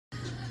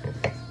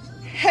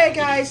Hey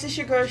guys, it's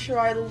your girl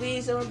Shirai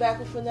Louise, and we're back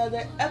with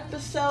another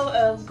episode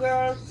of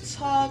Girl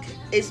Talk.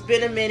 It's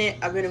been a minute.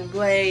 I've been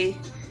away.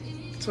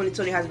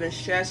 2020 has been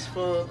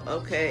stressful.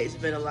 Okay, it's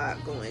been a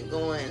lot going,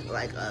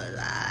 like a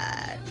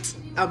lot.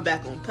 I'm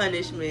back on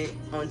punishment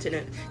on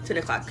 10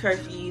 o'clock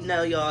curfew, you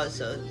know, y'all.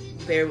 So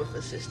bear with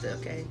a sister,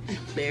 okay?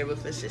 Bear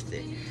with a sister.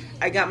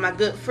 I got my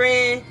good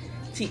friend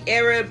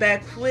Tiara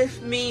back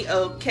with me,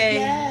 okay?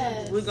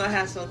 Yes. We're gonna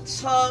have some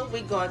talk.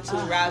 We're going to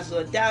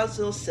razzle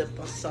dazzle, sip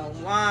on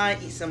some wine,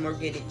 eat some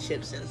organic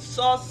chips and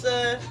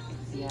salsa.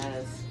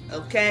 Yes.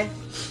 Okay?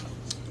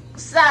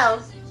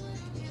 So,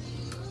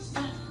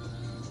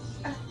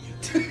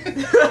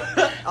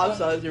 I'm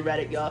so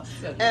dramatic, y'all.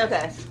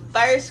 Okay,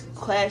 first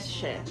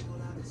question.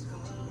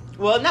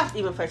 Well, not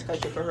even first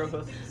question for her,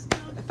 but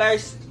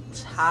first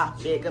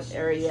topic of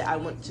area I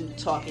want to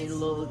talk in a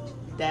little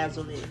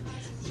dazzle in.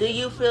 Do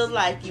you feel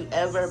like you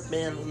ever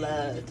been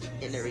loved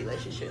in a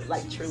relationship?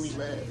 Like truly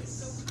loved?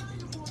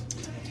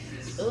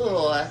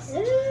 Ooh.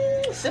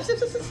 Sip, sip,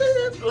 sip, sip,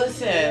 sip.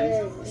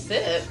 Listen,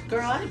 sip.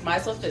 Girl, I might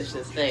as well finish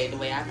this thing the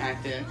way I'm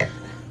acting.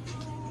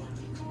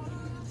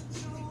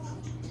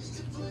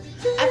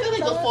 I feel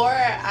like before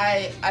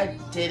I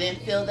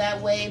didn't feel that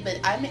way,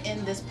 but I'm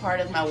in this part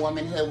of my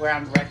womanhood where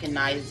I'm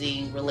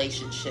recognizing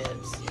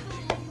relationships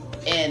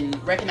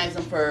and recognize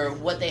them for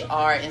what they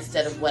are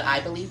instead of what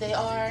I believe they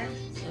are.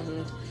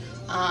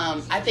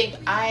 I think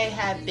I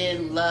have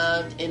been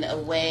loved in a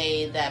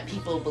way that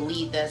people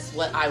believe that's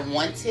what I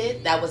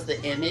wanted. That was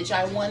the image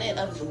I wanted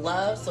of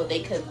love, so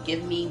they could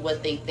give me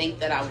what they think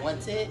that I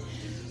wanted.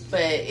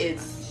 But it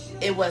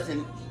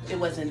wasn't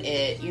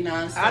it. You know what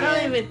I'm saying? I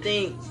don't even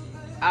think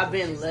I've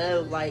been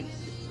loved like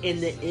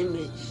in the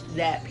image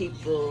that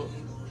people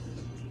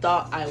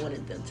thought I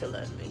wanted them to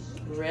love me.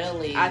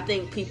 Really? I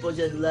think people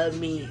just love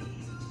me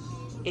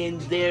in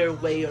their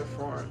way or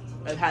form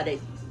of how they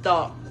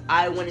thought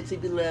I wanted to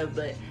be loved,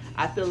 but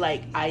I feel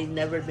like I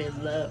never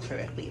been loved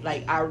correctly.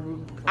 Like I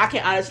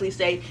can honestly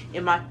say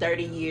in my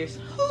 30 years.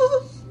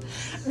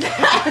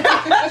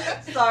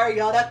 Sorry,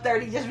 y'all. That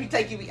 30 just be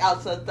taking me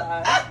out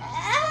sometimes.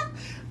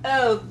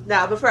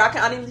 Before I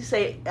can honestly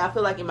say, I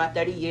feel like in my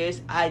 30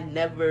 years, I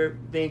never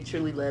been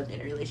truly loved in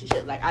a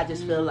relationship. Like I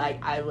just feel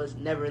like I was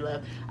never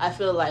loved. I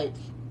feel like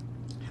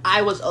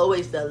I was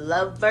always the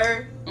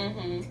lover.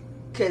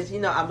 Because, you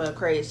know, I'm a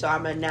crazy, so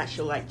I'm a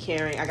natural, like,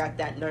 caring. I got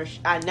that nurture.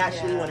 I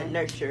naturally want to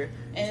nurture.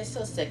 And it's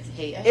so sick to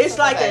hate. It's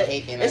like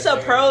it's a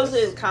pros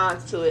and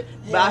cons to it.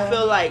 But I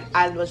feel like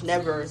I was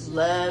never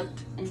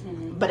loved,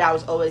 but I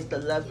was always the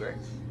lover.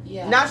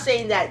 Yeah. Not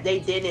saying that they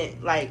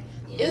didn't, like,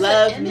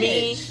 love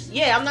me.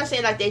 Yeah, I'm not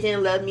saying, like, they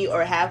didn't love me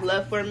or have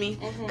love for me.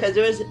 Because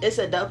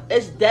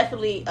it's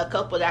definitely a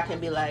couple that can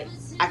be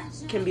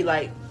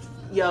like,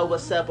 yo,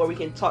 what's up? Or we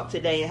can talk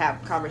today and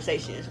have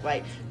conversations,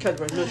 like, because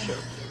we're neutral.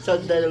 So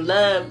the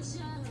love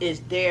is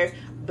there,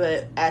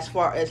 but as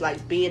far as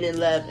like being in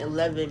love and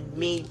loving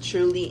me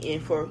truly,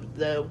 and for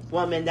the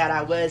woman that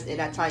I was in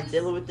that time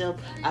dealing with them,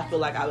 I feel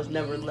like I was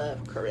never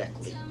loved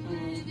correctly.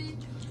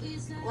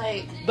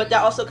 But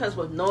that also comes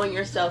with knowing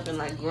yourself and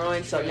like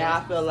growing. So now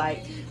I feel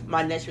like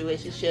my next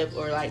relationship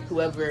or like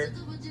whoever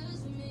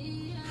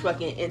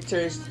fucking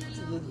enters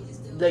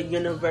the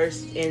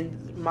universe in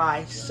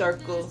my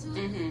circle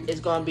is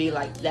gonna be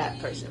like that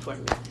person for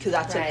me, because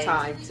I took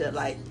time to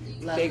like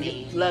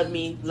love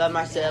me, love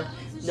myself,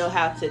 know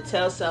how to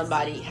tell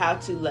somebody how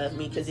to love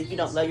me, because if you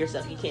don't love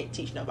yourself, you can't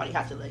teach nobody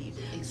how to love you.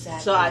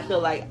 Exactly. So I feel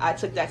like I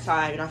took that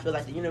time, and I feel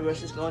like the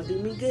universe is gonna do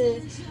me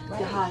good.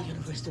 The high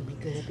universe do me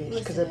good, bitch,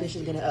 because a bitch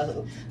is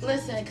gonna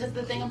listen, because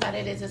the thing about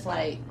it is, it's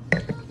like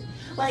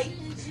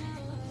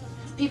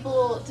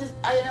people just,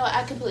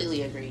 I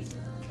completely agree.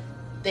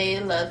 They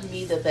loved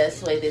me the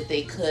best way that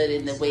they could,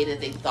 in the way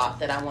that they thought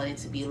that I wanted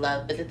to be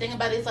loved. But the thing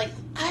about it is, like,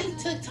 I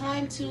took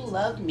time to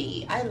love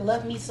me. I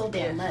love me so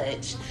damn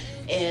much.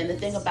 And the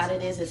thing about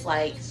it is, it's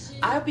like,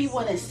 I be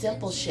wanting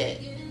simple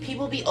shit.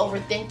 People be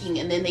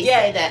overthinking, and then they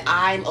say that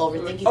I'm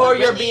overthinking. Or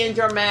you're being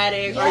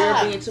dramatic, or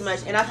you're being too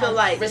much. And I feel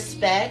like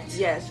respect,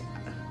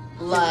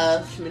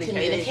 love,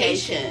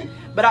 communication.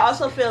 But I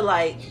also feel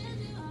like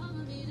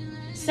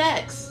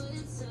sex.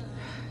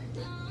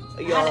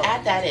 I had to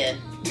add that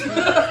in.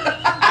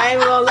 I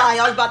ain't gonna lie,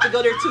 I was about to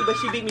go there too, but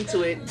she beat me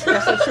to it.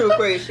 That's some true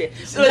crazy shit.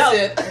 Listen.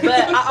 No,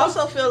 but I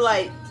also feel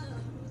like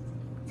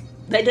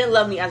they didn't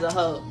love me as a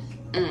whole.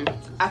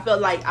 I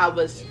felt like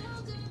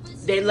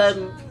they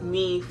loved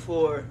me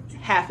for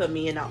half of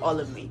me and not all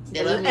of me.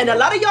 And a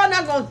lot of y'all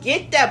not gonna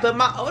get that, but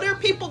my older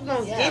people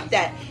gonna get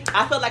that.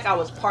 I felt like I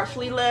was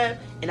partially loved,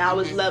 and I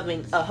was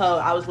loving a hoe.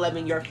 I was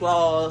loving your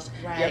flaws,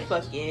 your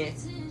fucking.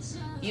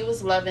 You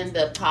was loving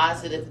the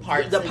positive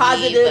parts the of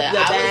positive, me, but the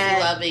I bad.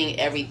 was loving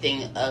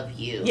everything of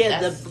you. Yeah,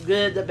 the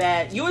good, the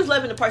bad. You was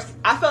loving the parts.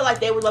 I felt like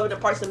they were loving the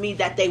parts of me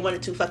that they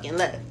wanted to fucking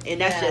love,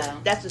 and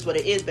that's just what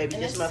it is, baby.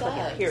 Just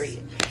motherfucking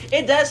period.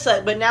 It does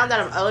suck, but now that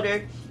I'm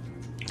older,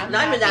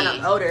 not even that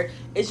I'm older,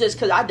 it's just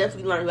because I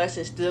definitely learned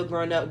lessons still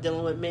growing up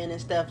dealing with men and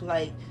stuff.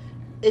 Like,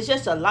 it's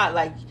just a lot.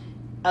 Like,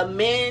 a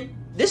man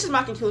this is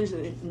my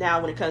conclusion now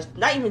when it comes,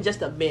 not even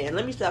just a man,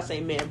 let me stop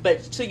saying man,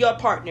 but to your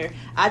partner,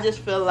 I just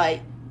feel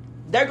like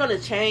they're going to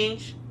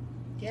change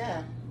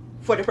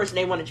for the person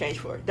they want to change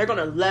for. They're going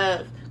to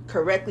love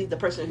correctly the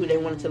person who they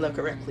wanted to love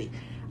correctly.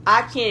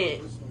 I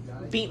can't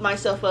beat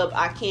myself up.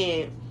 I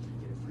can't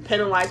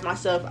penalize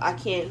myself. I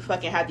can't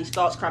fucking have these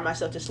thoughts cry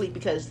myself to sleep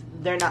because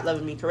they're not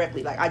loving me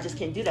correctly. Like, I just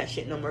can't do that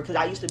shit no more because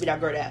I used to be that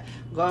girl that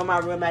go in my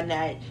room at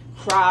night,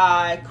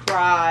 cry,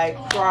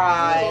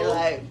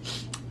 like...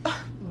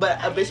 But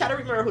a bitch, I don't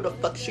remember who the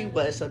fuck she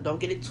was, so don't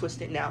get it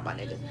twisted now, my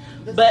nigga.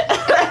 But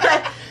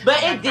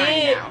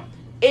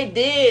it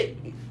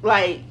did,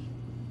 like,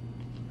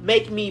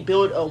 make me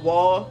build a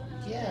wall.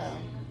 Yeah.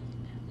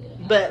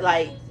 But,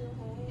 like,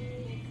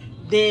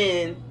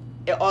 then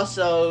it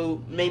also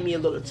made me a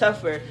little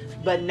tougher.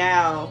 But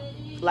now,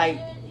 like,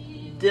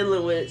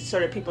 dealing with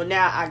certain people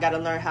now, I gotta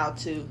learn how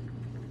to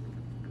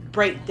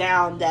break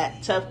down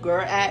that tough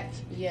girl act.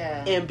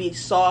 Yeah. And be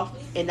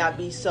soft and not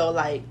be so,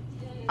 like,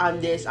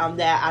 I'm this, I'm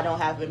that, I don't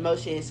have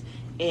emotions,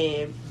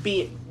 and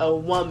be a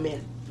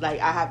woman.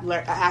 Like, I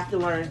have to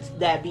learn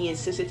that being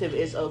sensitive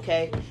is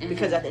okay,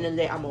 because at the end of the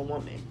day, I'm a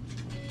woman.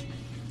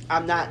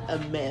 I'm not a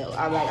male.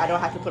 I don't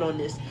have to put on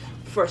this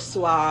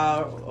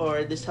froissart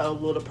or this whole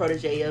little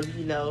protege of,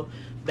 you know,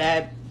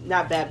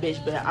 not bad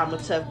bitch, but I'm a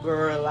tough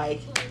girl.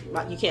 Like,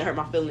 you can't hurt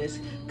my feelings,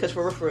 because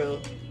for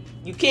real,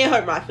 you can't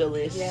hurt my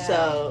feelings. Yeah.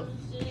 So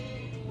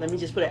let me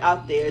just put it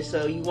out there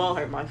so you won't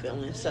hurt my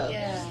feelings. So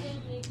yeah.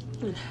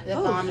 The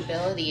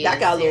vulnerability that is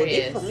got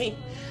serious. A little deep for me.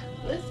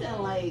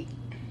 Listen, like,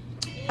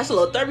 that's a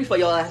little thirty for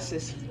your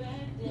asses.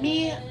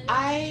 Me,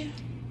 I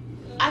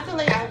feel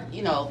like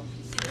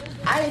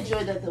I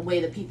enjoy the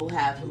way that people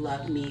have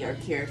loved me or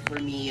cared for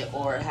me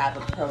or have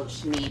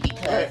approached me,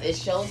 because it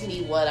shows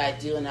me what I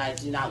do and I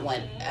do not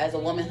want. As a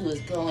woman who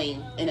is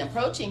going and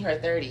approaching her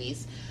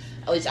 30s,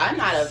 which I'm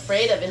not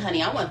afraid of it,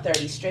 honey. I want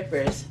 30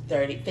 strippers,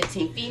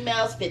 15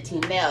 females,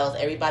 15 males,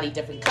 everybody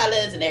different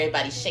colors, and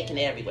everybody shaking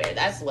it everywhere.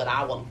 That's what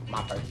I want for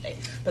my birthday.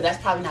 But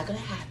that's probably not going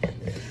to happen.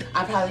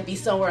 I'll probably be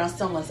somewhere on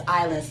someone's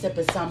island,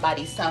 sipping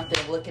somebody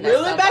something, looking at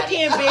somebody. Back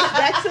in, bitch.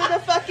 Back to the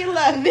fucking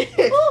love.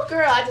 Oh,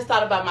 girl, I just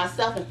thought about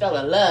myself and fell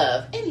in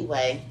love.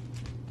 Anyway,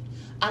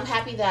 I'm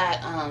happy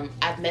that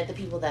I've met the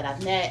people that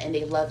I've met, and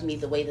they love me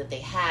the way that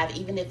they have,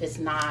 even if it's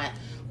not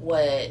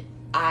what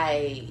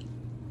I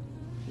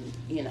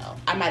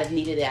might have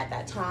needed it at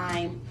that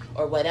time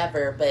or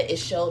whatever, but it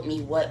showed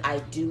me what I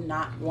do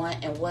not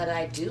want and what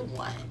I do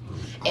want.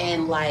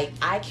 And, like,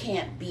 I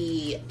can't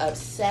be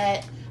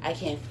upset. I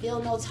can't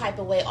feel no type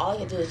of way. All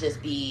you do is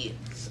just be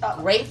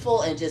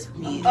grateful and just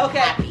be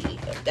happy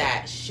of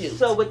that. Shoot.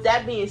 So with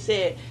that being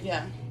said,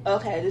 yeah.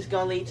 Okay, this is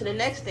going to lead to the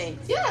next thing.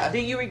 Yeah. Do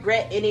you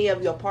regret any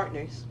of your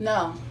partners?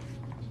 No.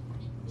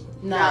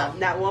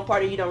 Not one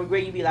part of you don't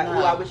regret. You be like,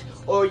 oh, I wish,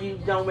 or you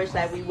don't wish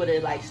that we would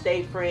have, like,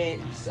 stayed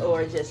friends,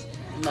 or just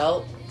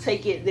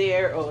take it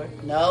there, or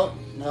nope.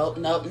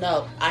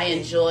 I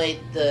enjoyed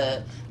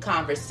the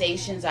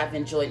conversations. I've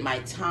enjoyed my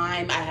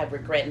time. I have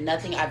regret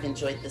nothing. I've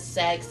enjoyed the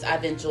sex.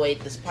 I've enjoyed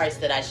the parts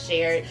that I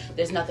shared.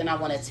 There's nothing I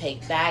want to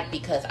take back,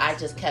 because I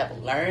just kept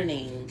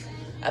learning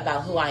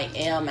about who I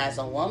am as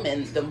a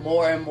woman the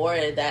more and more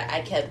that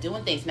I kept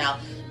doing things. Now,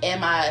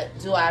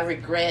 do I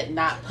regret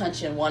not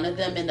punching one of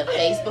them in the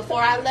face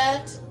before I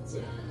left?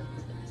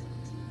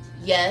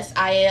 Yes,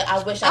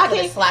 I wish I could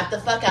have slapped the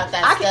fuck out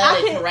that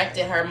stud and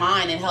corrected her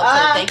mind and helped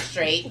her think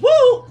straight.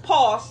 Woo!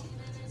 Pause.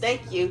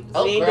 Thank you.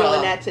 Oh, we ain't girl.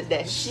 doing that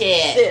today.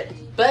 Shit. Sip.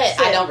 But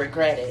Sip. I don't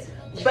regret it.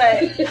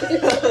 But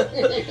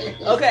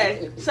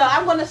okay, so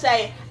I'm gonna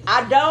say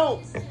I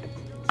don't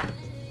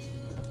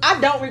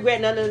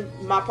regret none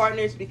of my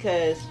partners,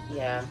 because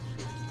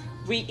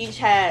we each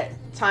had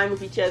time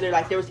with each other.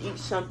 Like, there was each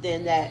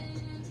something that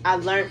I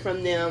learned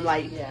from them.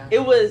 Like, it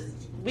was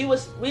we were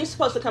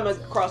supposed to come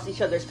across each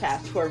other's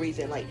paths for a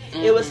reason. Like,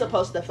 it was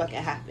supposed to fucking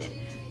happen.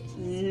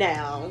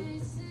 Now,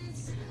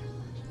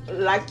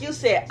 like you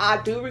said,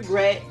 I do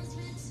regret.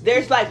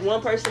 There's, like,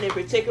 one person in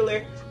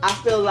particular. I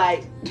feel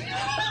like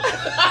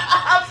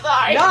I'm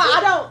sorry. No, I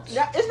don't.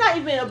 It's not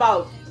even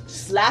about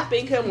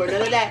slapping him or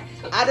none of that.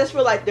 I just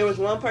feel like there was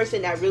one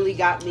person that really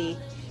got me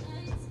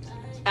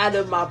out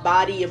of my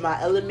body and my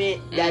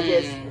element, that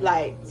just,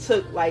 like,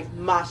 took, like,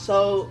 my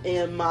soul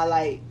and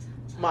my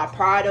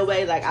pride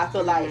away. Like, I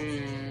feel like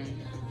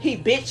he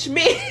bitched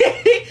me.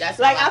 That's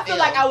like, I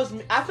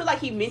feel like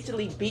he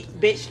mentally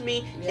bitched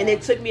me, and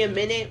it took me a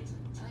minute,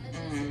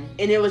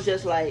 and it was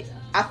just like,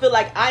 I feel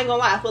like, I ain't gonna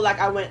lie, I feel like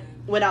I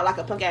went out like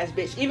a punk ass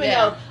bitch, even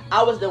though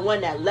I was the one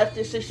that left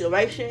this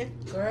situation,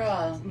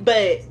 girl.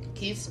 But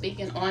keep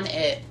speaking on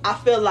it. I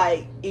feel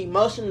like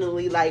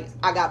emotionally, like,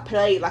 I got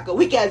played like a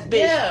weak ass bitch.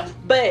 Yeah.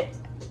 But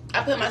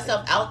I put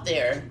myself out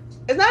there.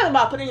 It's not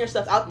about putting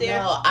yourself out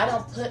there. No, I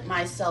don't put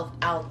myself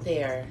out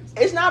there.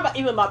 It's not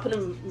even about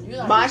putting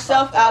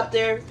myself out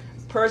there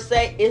per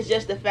se. It's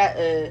just the fact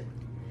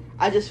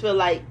I just feel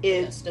like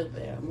if...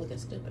 Stupid. I'm looking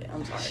stupid.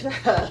 I'm sorry.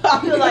 I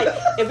feel like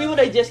if we would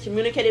have just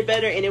communicated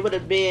better, and it would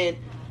have been,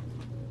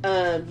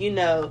 a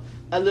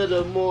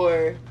little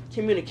more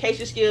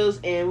communication skills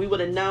and we would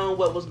have known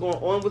what was going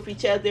on with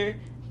each other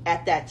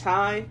at that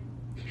time,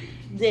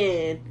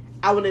 then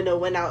I wouldn't have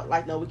went out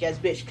like no weak ass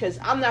bitch. Because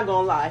I'm not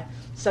gonna lie,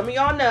 some of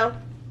y'all know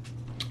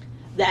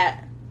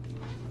that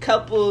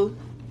couple,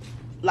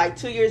 like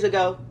 3 years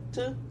ago,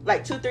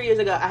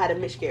 I had a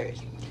miscarriage.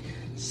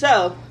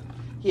 So,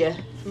 yeah,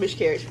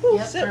 miscarriage. Ooh,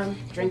 yep,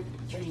 drink.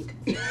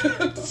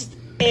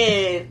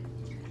 And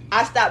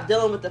I stopped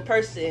dealing with the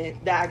person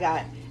that I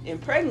got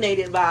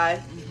impregnated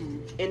by,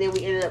 and then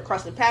we ended up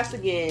crossing paths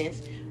again,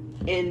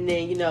 and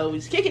then, you know, we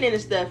was kicking in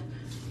and stuff.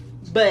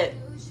 But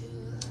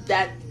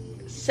that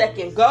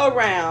second go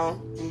round,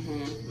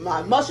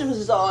 my emotions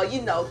was all,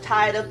 you know,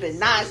 tied up in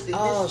knots and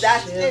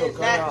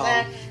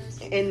that.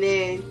 And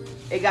then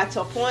it got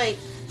to a point,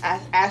 I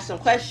asked some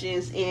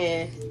questions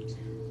and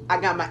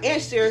I got my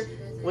answer.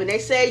 When they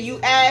say you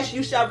ask,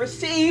 you shall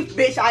receive,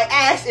 bitch, I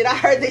asked and I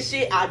heard the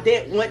shit I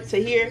didn't want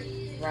to hear.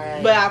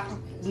 Right. But I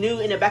knew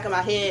in the back of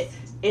my head,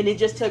 and it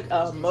just took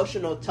an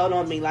emotional toll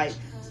on me. Like,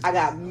 I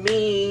got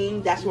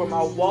mean. That's where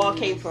my wall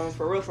came from,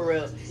 for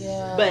real.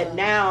 Yeah. But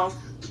now,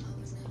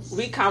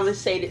 we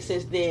conversated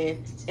since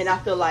then, and I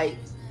feel like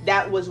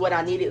that was what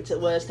I needed to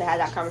have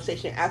that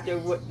conversation after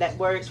that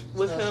words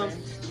with him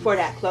for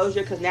that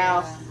closure. Because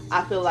now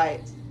I feel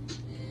like,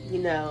 you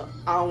know,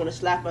 I don't want to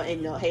slap her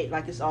and, you know, hate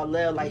like it's all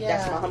love. Like,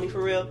 that's my homie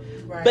for real.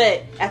 Right.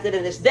 But at the end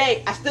of this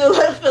day, I still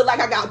feel like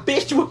I got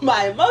bitched with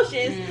my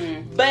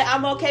emotions. But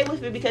I'm okay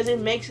with it because it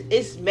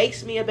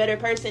makes me a better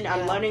person.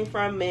 I'm learning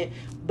from it.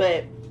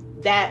 But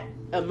that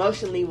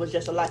emotionally was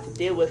just a lot to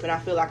deal with, and I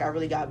feel like I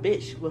really got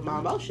bitched with my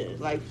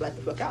emotions. Like the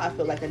fuck out. I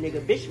feel like a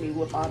nigga bitched me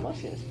with my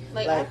emotions.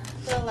 Like I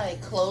feel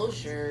like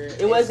closure.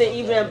 It wasn't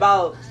even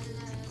about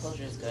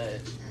closure is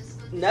good.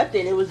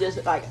 Nothing. It was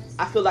just like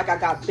I feel like I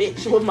got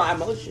bitched with my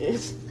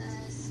emotions.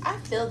 I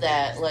feel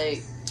that,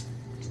 like,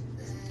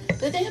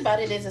 the thing about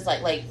it is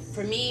like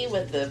for me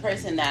with the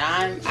person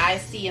that I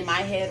see in my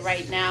head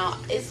right now,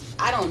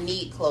 I don't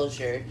need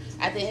closure.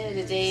 At the end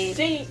of the day,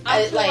 see,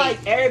 I feel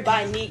like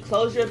everybody need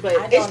closure, but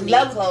it's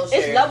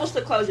levels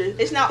to closure.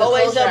 It's not the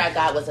always closure I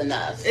got was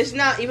enough. It's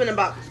not even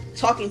about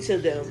talking to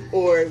them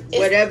or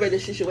whatever the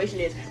situation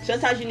is.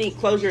 Sometimes you need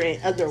closure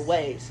in other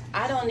ways.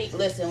 I don't need.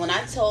 Listen, when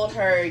I told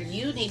her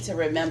you need to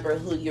remember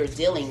who you're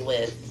dealing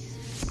with.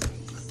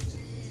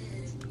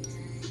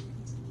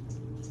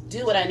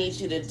 Do what I need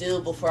you to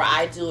do before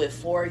I do it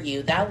for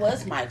you. That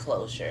was my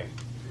closure.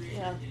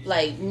 Yeah.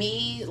 Like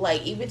me,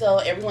 like even though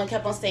everyone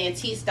kept on saying,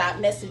 T, stop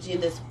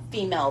messaging this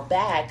female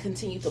back,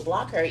 continue to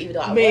block her, even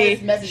though I was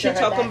messaging her She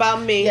talking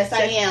about me. Yes,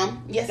 I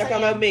am. Yes, talking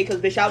about me because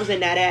bitch, I was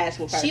in that ass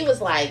with her. She was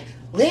like,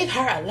 leave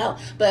her alone.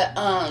 But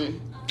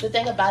the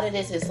thing about it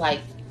is like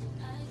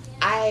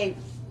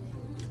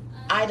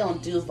I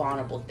don't do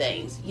vulnerable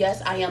things.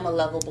 Yes, I am a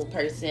lovable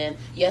person.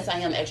 Yes, I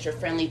am extra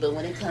friendly. But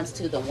when it comes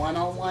to the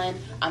one-on-one,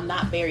 I'm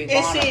not very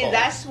vulnerable. And see,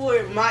 that's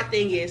where my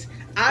thing is.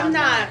 I'm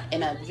not.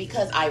 And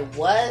because I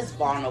was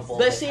vulnerable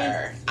with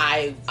her,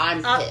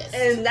 I'm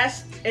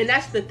pissed. And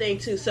that's the thing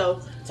too.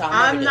 So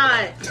I'm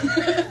not.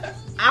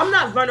 I'm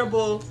not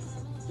vulnerable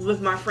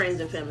with my friends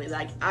and family.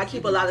 Like, I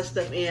keep a lot of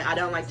stuff in. I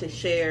don't like to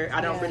share.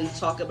 I don't really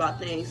talk about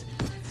things.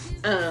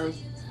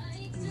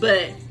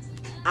 But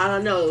I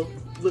don't know.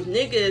 With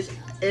niggas,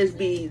 it's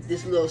be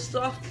this little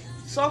soft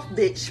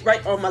bitch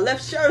right on my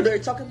left shoulder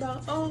talking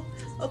about, oh,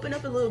 open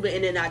up a little bit,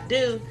 and then I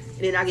do,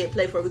 and then I get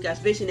played for a weak ass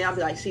bitch, and then I'll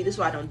be like, see, this is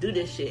why I don't do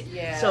this shit.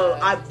 Yeah. So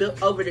I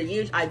built over the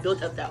years, I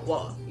built up that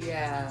wall.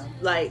 Yeah.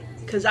 Like,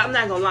 cause I'm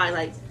not gonna lie,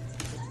 like,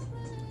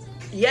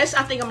 yes,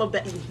 I think I'm a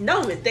bad.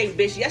 No, think,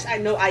 bitch. Yes, I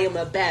know I am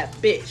a bad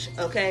bitch.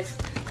 Okay,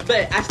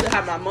 but I still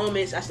have my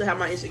moments. I still have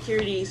my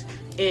insecurities,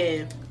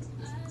 and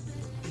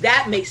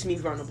that makes me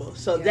vulnerable.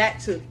 So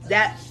that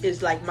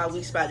is like my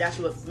weak spot. That's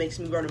what makes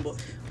me vulnerable,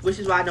 which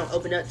is why I don't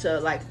open up to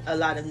like a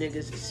lot of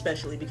niggas,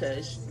 especially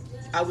because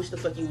I wish the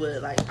fuck you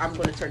would. Like, I'm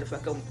gonna turn the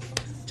fuck up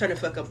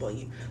on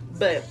you.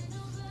 But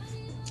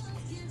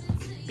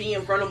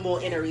being vulnerable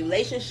in a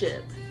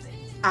relationship,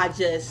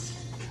 it's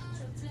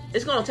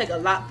gonna take a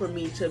lot for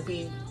me to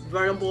be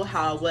vulnerable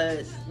how I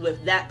was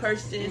with that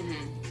person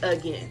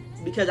again,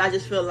 because I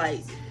just feel like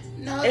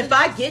if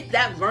I get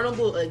that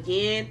vulnerable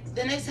again,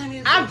 the next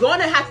time I'm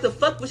gonna have to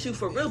fuck with you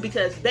for real,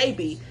 because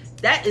baby,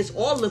 that is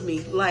all of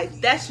me. Like,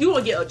 you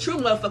gonna get a true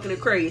motherfucking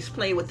Aquarius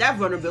playing with that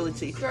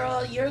vulnerability.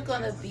 Girl, you're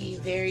gonna be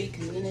very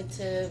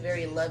communicative,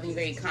 very loving,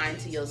 very kind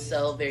to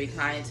yourself, very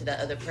kind to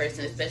the other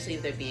person, especially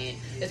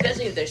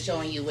if they're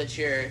showing you what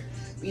you're,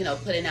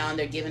 putting out and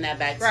they're giving that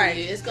back to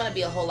you. It's gonna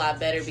be a whole lot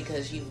better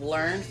because you've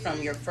learned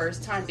from your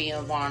first time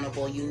being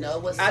vulnerable. You know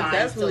what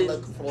signs to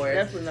look for,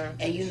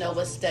 and you know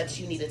what steps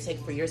you need to take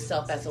for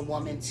yourself as a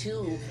woman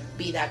to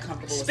be that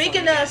comfortable.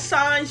 Speaking of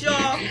signs,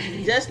 y'all,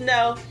 just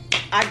know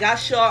I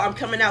got y'all. I'm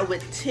coming out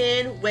with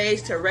 10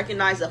 ways to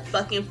recognize a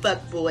fucking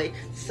fuckboy.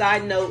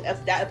 Side note,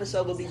 if that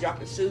episode will be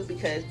dropping soon,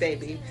 because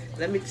baby,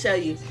 let me tell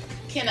you.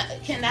 Can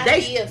that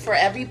be a for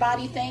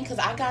everybody thing? Because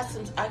I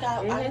can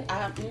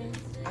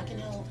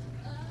help.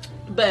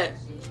 But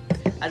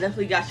I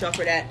definitely got y'all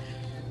for that.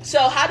 So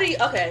how do you?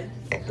 Okay,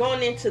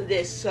 going into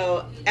this,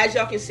 so as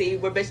y'all can see,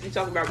 we're basically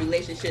talking about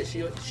relationships,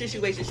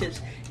 situationships,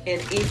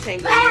 and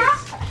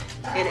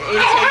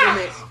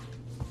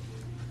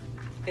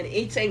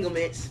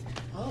entanglements,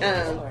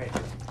 Lord.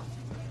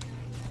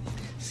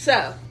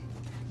 So,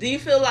 do you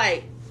feel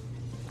like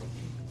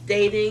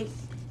dating,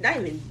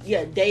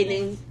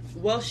 dating,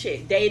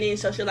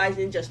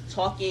 socializing, just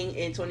talking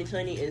in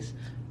 2020 is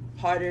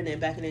harder than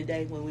back in the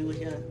day when we was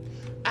young?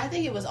 I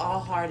think it was all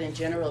hard in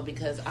general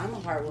because I'm a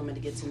hard woman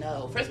to get to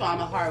know. First of all,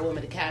 I'm a hard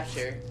woman to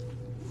capture,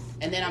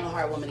 and then I'm a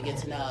hard woman to get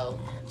to know.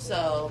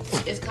 So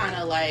it's kind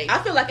of like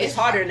I feel like it's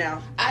harder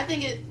now. I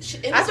think it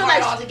was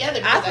hard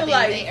altogether because I feel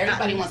like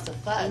everybody wants to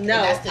fuck. No, and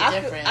that's the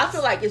difference. I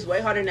feel like it's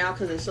way harder now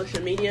because of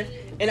social media,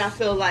 and I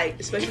feel like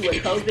especially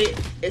with COVID,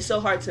 it's so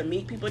hard to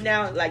meet people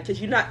now. Like,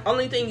 because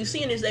only thing you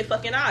seeing is their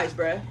fucking eyes,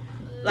 bruh.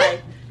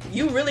 Like,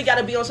 you really got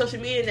to be on social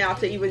media now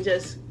to even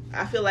just.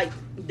 I feel like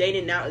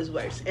dating now is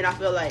worse, and I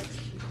feel like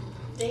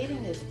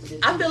dating is.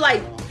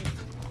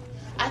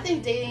 I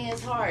think dating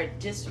is hard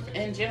just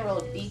in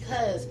general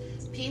because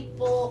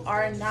people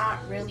are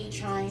not really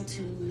trying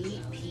to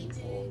meet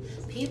people.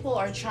 People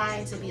are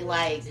trying to be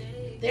like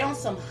they're on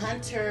some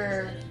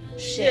hunter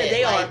shit. Yeah,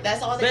 they are.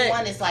 That's all they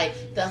want is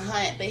like the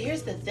hunt. But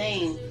here's the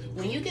thing: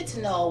 when you get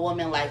to know a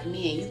woman like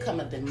me and you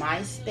come up in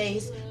my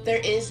space, there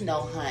is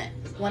no hunt.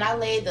 When I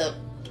lay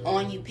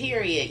on you,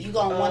 period, you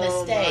gonna want to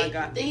stay.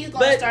 Then you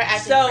gonna start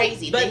acting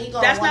crazy. Then you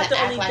gonna want to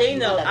act like you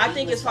want to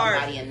be with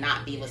somebody and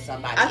not be with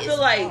somebody. I feel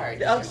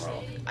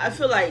I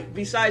feel like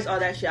besides all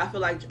that shit, I feel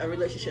like a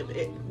relationship,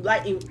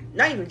 not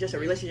even just a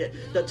relationship,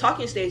 the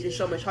talking stage is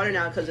so much harder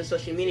now because of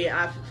social media.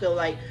 I feel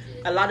like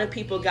a lot of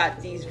people got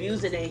these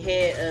views in their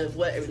head of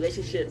what a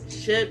relationship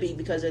should be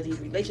because of these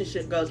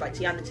relationship goals like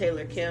Tiana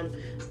Taylor, Kim,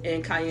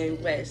 and Kanye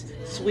West,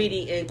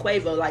 Sweetie, and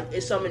Quavo. Like,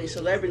 it's so many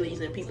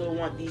celebrities and people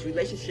want these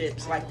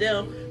relationships like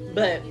them,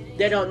 but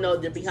they don't know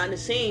the behind the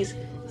scenes.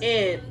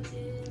 And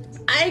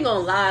I ain't gonna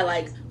lie,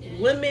 like,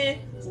 women,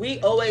 we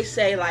always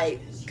say,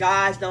 like,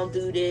 guys don't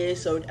do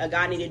this or a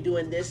guy need to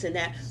doing this and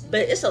that, but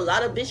it's a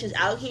lot of bitches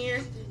out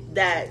here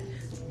that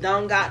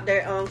don't got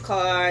their own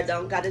car,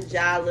 don't got a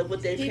job, live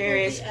with their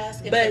parents. People be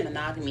asking for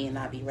monogamy and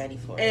not be ready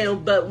for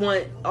it. But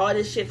want all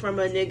this shit from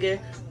a nigga.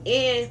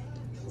 And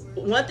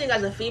one thing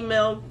as a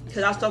female,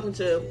 because I was talking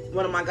to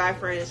one of my guy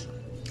friends,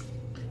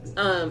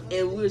 and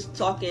we was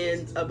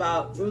talking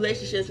about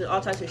relationships and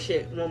all types of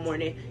shit one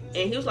morning,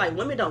 and he was like,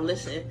 women don't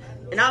listen.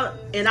 And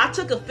I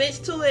took offense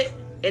to it.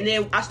 And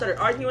then I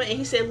started arguing, and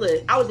he said,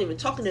 look, I wasn't even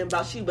talking to him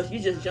about you, but you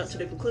just jumped to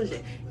the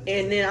conclusion.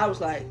 And then I was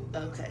like,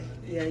 okay,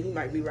 yeah, you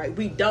might be right.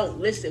 We don't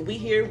listen. We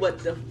hear what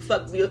the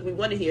fuck we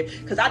want to hear.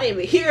 Because I didn't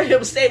even hear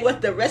him say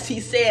what the rest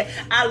he said.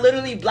 I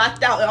literally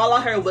blocked out, and all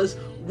I heard was,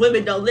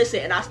 women don't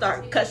listen. And I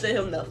started cussing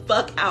him the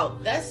fuck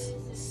out. That's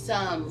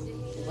some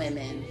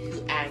women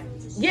who act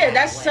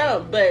that's way.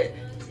 Some, but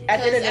at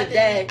the end of the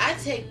day, I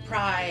take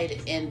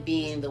pride in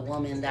being the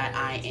woman that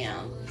I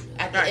am.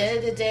 At the end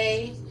of the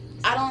day,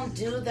 I don't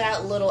do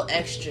that little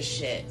extra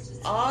shit.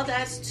 All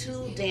that's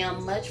too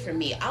damn much for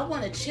me. I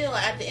want to chill.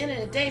 At the end of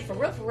the day, for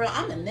real,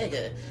 I'm a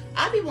nigga.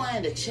 I be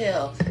wanting to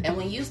chill. And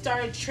when you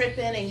start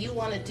tripping and you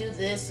want to do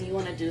this and you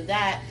want to do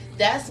that,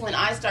 that's when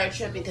I start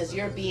tripping because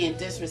you're being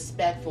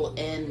disrespectful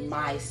in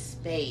my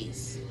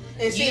space.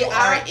 And see, you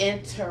are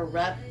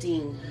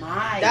interrupting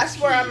my That's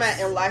peace. Where I'm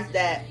at in life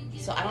that...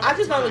 So I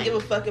just don't give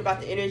a fuck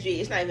about the energy.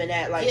 It's not even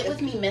that. Like, get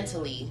with me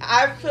mentally.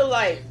 I feel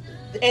like...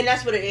 And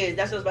that's what it is.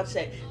 That's what I was about to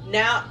say.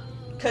 Now...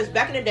 Because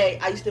back in the day,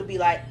 I used to be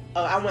like,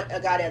 oh, I want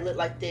a guy that looked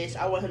like this.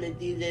 I want him to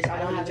do this.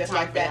 I want him just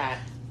like that.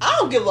 I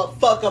don't give a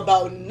fuck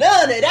about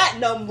none of that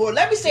no more.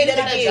 Let me say that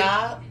again.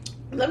 Job?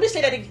 Let me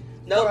say that again.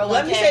 No,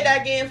 let me say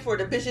that again for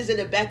the bitches in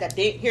the back that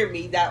didn't hear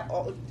me. That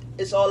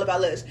it's all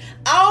about us.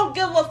 I don't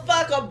give a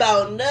fuck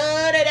about none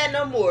of that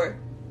no more.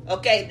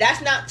 Okay,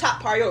 that's not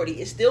top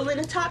priority. It's still in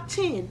the top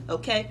 10.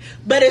 Okay,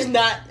 but it's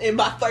not in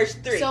my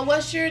first 3. So,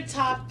 what's your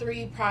top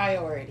 3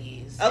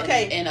 priorities?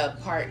 Okay, in a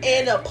partner.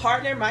 In a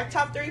partner, my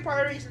top 3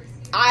 priorities.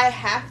 I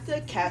have to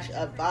catch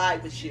a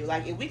vibe with you.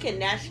 Like, if we can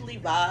naturally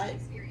vibe,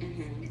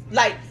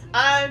 like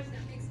I'm.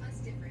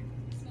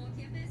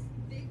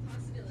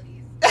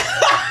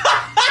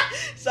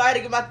 Sorry to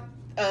get my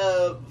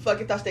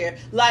fucking thoughts there.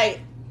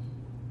 Like,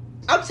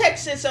 I'm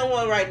texting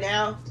someone right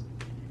now,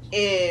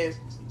 and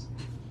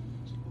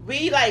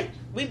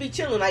we be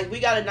chilling. Like, we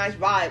got a nice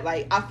vibe.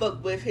 Like, I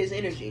fuck with his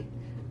energy.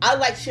 I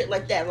like shit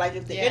like that. Like,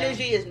 if the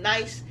energy is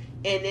nice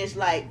and it's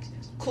like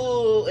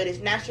cool and it's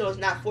natural, it's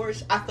not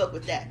forced, I fuck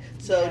with that.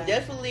 So we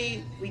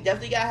definitely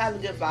gotta have a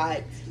good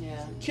vibe.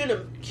 Yeah.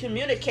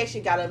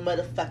 Communication got a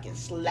motherfucking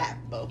slap,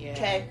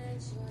 okay?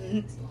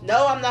 Yeah.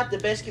 No, I'm not the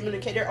best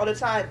communicator all the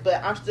time,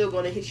 but I'm still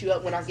gonna hit you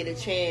up when I get a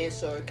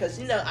chance, or cause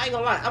I ain't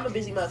gonna lie, I'm a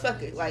busy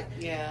motherfucker. Like,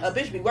 a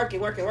bitch be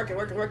working,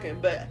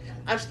 but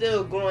I'm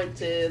still going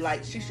to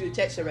like shoot you a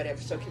text or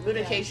whatever. So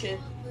communication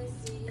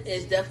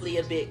is definitely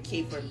a big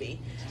key for me.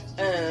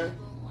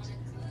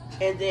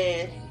 And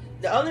then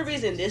The only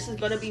reason this is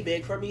gonna be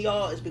big for me,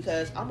 y'all, is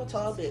because I'm a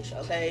tall bitch,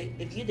 okay?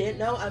 If you didn't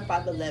know, I'm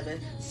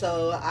 5'11",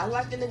 so I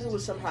like the nigga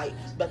with some height.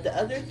 But the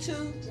other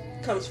two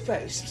comes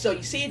first. So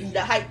you see,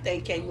 the height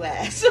thing came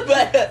last.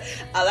 But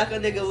I like a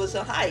nigga with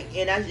some height,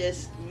 and that's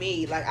just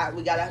me. Like,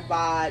 we gotta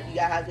vibe, you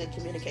gotta have good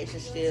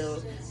communication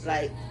skills.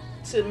 Like,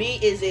 to me,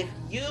 is if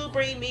you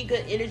bring me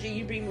good energy,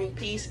 you bring me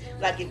peace.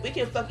 Like, if we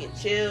can fucking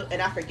chill,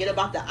 and I forget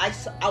about the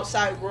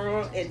outside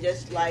world, and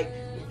just, like,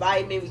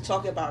 vibing, we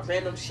talking about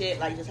random shit,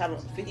 like just having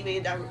 50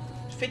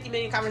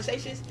 million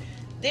conversations,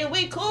 then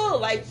we cool.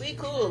 Like,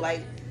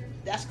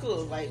 that's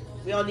cool. Like,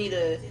 we don't need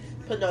to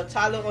put no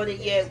title on it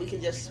yet. We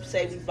can just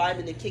say we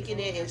vibing and kicking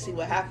it and see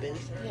what happens.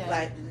 Yeah.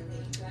 Like,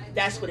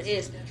 that's what it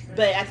is.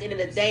 But at the end of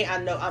the day,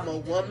 I know I'm a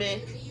woman,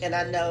 and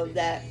I know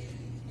that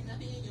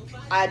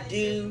I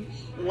do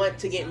want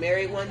to get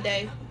married one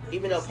day,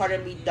 even though part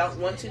of me don't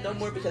want to no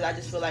more, because I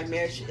just feel like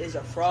marriage is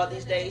a fraud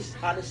these days,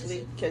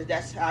 honestly, because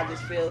that's how I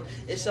just feel.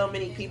 There's so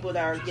many people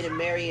that are getting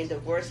married and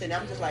divorced, and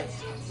I'm just like,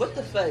 what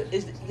the fuck?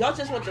 Y'all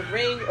just want the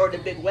ring or the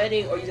big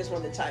wedding, or you just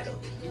want the title?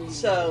 Mm-hmm.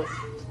 So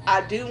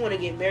I do want to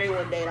get married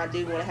one day, and I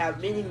do want to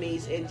have many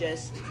me's, and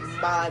just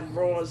my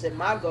rules and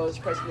my goals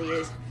personally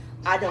is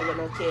I don't want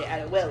no kid out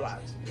of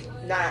wedlock.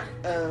 Not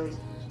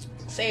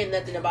saying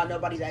nothing about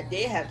nobody that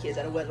did have kids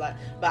out of wedlock,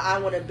 but I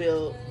want to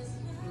build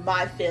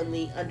my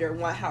family under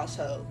one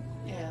household.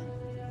 Yeah.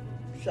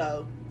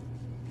 So,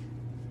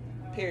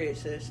 period,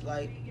 sis.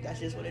 Like, that's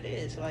just what it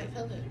is. Like, I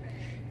feel it.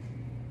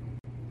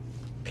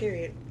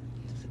 Period.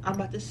 I'm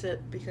about to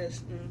sip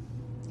because,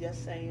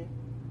 just saying.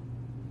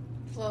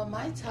 Well,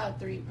 my top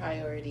 3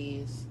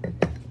 priorities.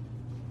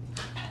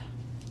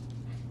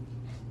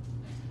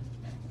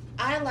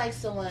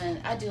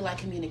 I do like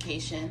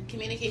communication.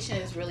 Communication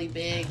is really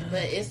big,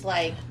 but it's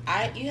like,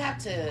 you have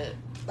to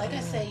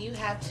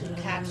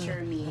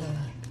capture me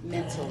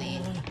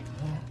mentally.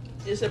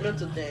 It's a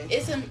mental thing.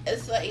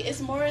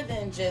 It's more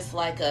than just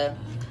like okay.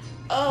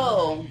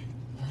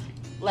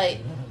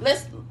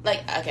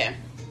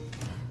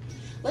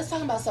 Let's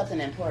talk about something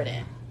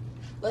important.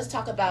 Let's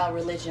talk about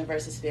religion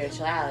versus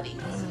spirituality.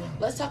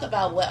 Let's talk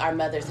about what our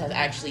mothers have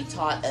actually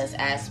taught us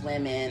as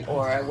women,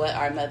 or what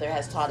our mother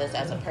has taught us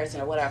as a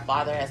person, or what our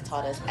father has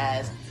taught us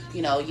as,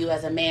 you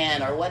as a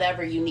man, or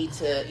whatever you need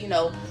to,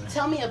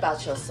 tell me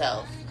about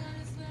yourself.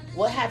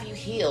 What have you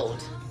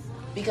healed?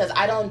 Because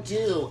I don't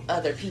do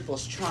other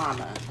people's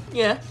trauma.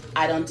 Yeah.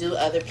 I don't do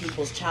other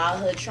people's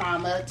childhood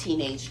trauma,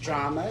 teenage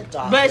trauma,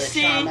 adulthood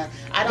trauma.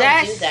 I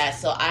don't do that.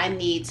 So I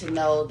need to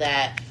know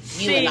that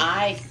you and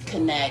I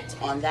connect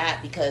on that,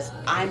 because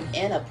I'm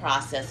in a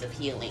process of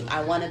healing.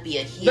 I want to be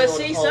a healed,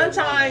 whole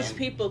sometimes woman.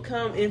 People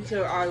come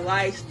into our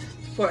lives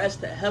for us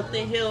to help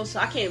them heal. So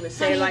I can't even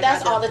say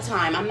that's all the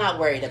time. I'm not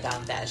worried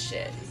about that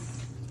shit.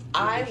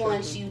 I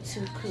want you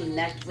to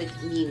connect with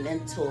me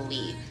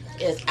mentally.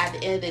 Is at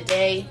the end of the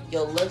day,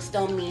 your looks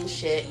don't mean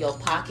shit. Your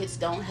pockets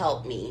don't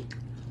help me.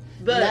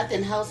 But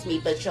nothing helps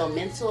me. But your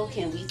mental,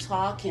 can we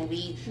talk? Can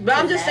we? But connect?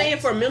 I'm just saying,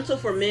 for mental,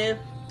 for men,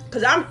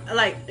 because I'm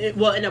like,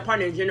 well, in a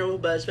partner in general,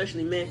 but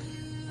especially men,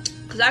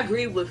 because I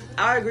agree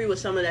with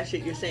some of that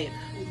shit you're saying.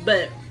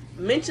 But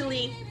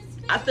mentally,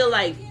 I feel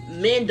like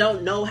men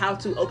don't know how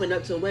to open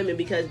up to women,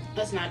 because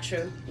that's not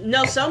true.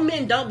 No, some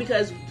men don't,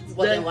 because.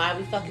 Then why are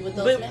we fucking with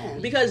those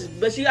men?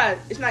 But you got,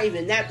 it's not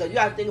even that though. You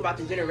got to think about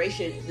the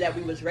generation that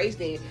we was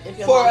raised in.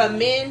 For a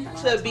man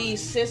to be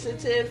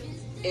sensitive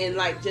and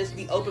like just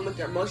be open with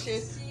their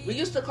emotions, we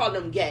used to call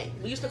them gay.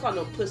 We used to call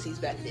them pussies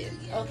back then.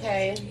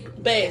 Okay.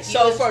 But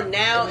so for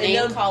now, and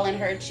them calling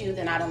hurt you,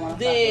 then I don't want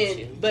to fuck with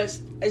you. But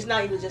it's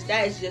not even just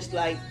that. It's just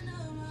like,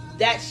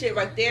 that shit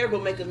right there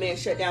will make a man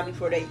shut down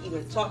before they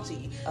even talk to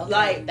you. Okay.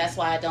 Like, that's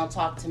why I don't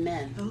talk to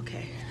men.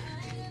 Okay.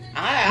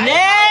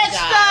 Next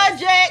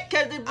subject,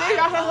 because the I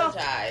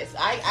apologize.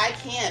 I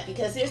can't,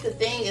 because here's the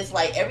thing: it's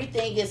like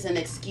everything is an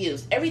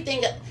excuse.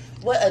 Everything,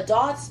 what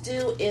adults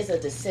do is a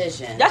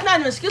decision. That's not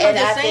an excuse. I'm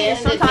just saying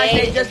sometimes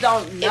they just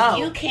don't know. If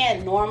you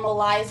can't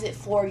normalize it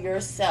for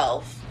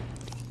yourself,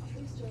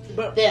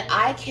 then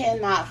I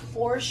cannot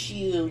force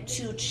you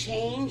to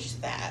change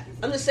that.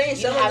 I'm just saying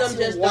some of them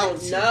just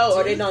don't know,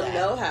 or they don't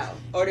know how.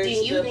 Or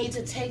then you need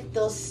to take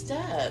those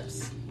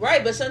steps.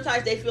 Right, but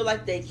sometimes they feel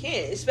like they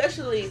can't.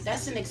 Especially,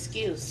 that's an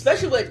excuse.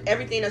 Especially with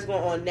everything that's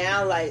going on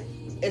now, like,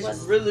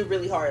 it's really,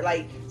 really hard.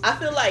 Like, I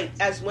feel like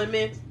as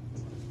women,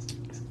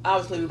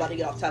 obviously we're about to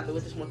get off topic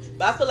with this one,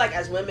 but I feel like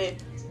as women,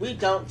 we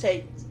don't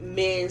take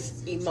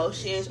men's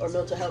emotions or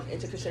mental health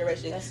into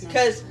consideration.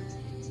 Because,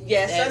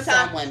 sometimes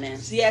some women.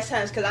 Yeah,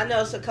 sometimes, because I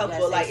know it's a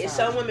couple, like, if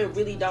some women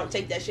really don't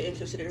take that shit into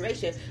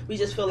consideration, we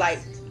just feel like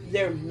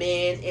they're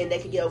men and they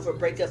can get over a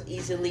breakup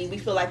easily. We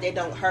feel like they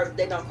don't hurt,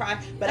 they don't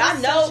cry. But that's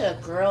I know such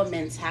a girl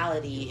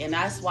mentality, and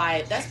that's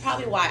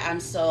probably why I'm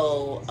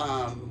so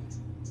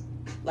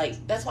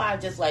that's why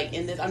I'm just like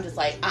in this. I'm just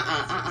like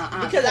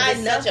because I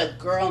know such a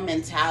girl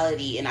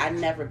mentality, and I've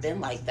never been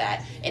like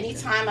that.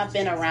 Anytime I've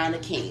been around a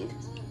king,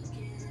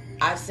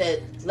 I've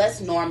said, let's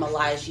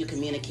normalize you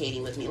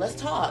communicating with me. Let's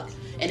talk.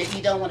 And if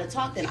you don't want to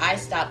talk, then I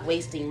stop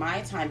wasting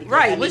my time because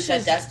right, which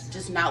is that's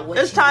just not what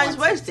it's you time's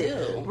want wasted.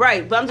 To do.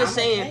 Right, but I'm just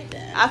saying,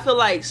 okay I feel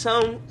like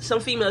some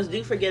females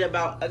do forget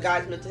about a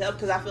guy's mental health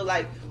because I feel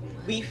like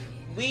we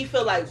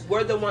feel like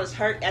we're the ones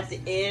hurt at the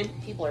end.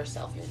 People are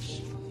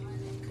selfish.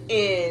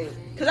 And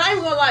because I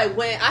ain't gonna lie,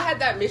 when I had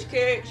that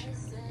miscarriage,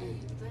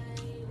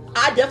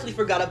 I definitely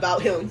forgot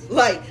about him.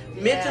 Like,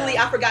 mentally,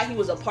 I forgot he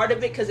was a part of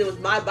it because it was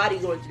my body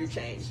going through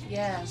change.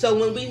 Yeah. So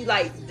when we,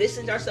 like,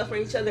 distanced ourselves from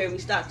each other and we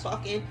stopped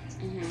talking,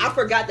 I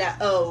forgot that,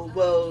 oh,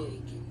 well,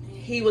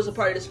 he was a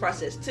part of this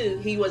process, too.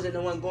 He wasn't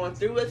the one going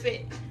through with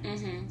it,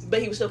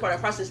 but he was still part of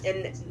the process.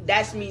 And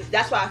that's me.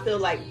 That's why I feel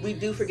like we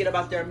do forget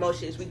about their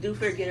emotions. We do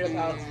forget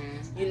about,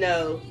 you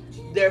know,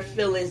 their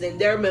feelings and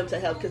their mental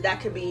health because that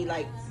could be,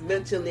 like,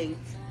 mentally.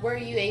 Were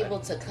you able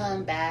to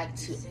come back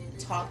to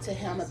talk to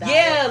him about it?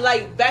 Yeah,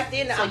 like back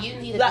then. So you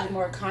need to be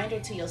more kinder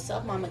to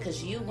yourself, mama,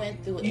 because you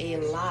went through a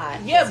lot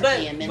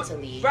physically and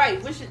mentally.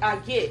 Right, which I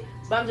get.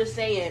 But I'm just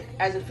saying,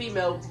 as a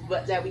female,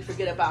 but that we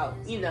forget about,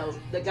 you know,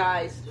 the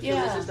guys'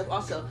 feelings and stuff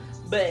also.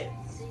 But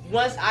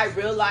once I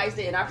realized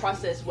it and I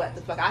processed what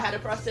the fuck I had to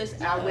process,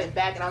 and I went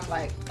back and I was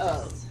like,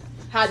 oh,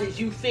 how did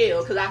you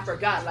feel? Because I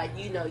forgot, like,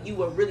 you know, you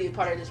were really a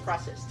part of this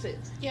process too.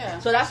 Yeah.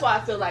 So that's why I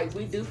feel like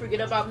we do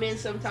forget about men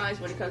sometimes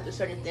when it comes to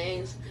certain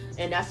things.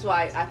 And that's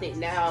why I think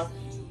now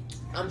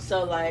I'm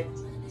so like,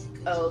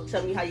 oh,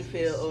 tell me how you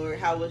feel, or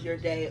how was your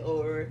day,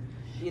 or,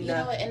 you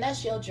know. And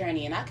that's your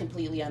journey, and I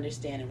completely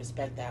understand and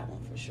respect that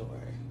one for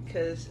sure.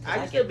 Because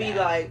I could be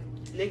like,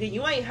 nigga,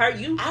 you ain't hurt.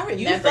 I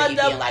remember you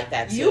being like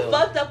that too. You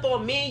fucked up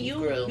on me.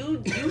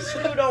 You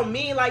screwed on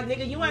me. Like,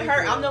 nigga, you ain't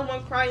hurt. I'm the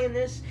one crying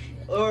this.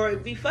 Or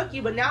be fuck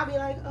you, but now I'll be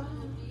like, oh,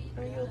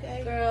 are you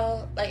okay?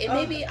 Girl, like, it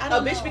maybe, I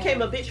don't know. A bitch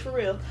became a bitch for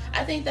real.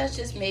 I think that's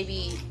just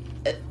maybe,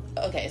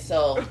 okay,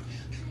 so,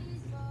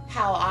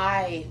 how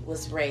I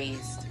was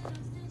raised,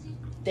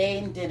 they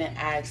didn't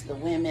ask the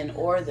women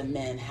or the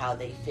men how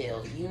they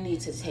feel. You need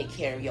to take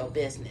care of your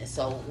business.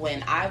 So,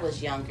 when I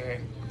was younger,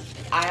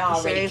 I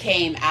already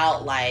came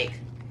out like,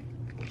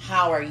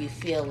 how are you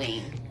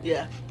feeling?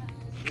 Yeah.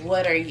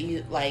 What are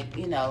you, like,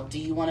 you know, do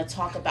you want to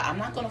talk about, I'm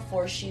not going to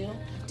force you.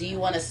 Do you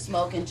want to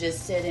smoke and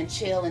just sit and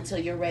chill until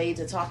you're ready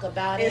to talk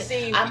about it?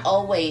 See, I'm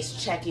always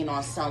checking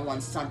on someone,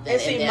 something. And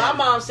see, my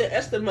mom said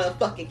that's the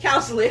motherfucking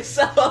counseling.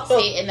 So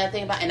see, and the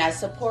thing about, and I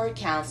support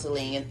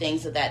counseling and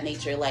things of that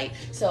nature. Like,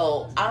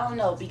 so I don't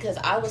know, because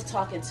I was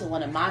talking to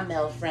one of my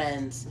male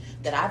friends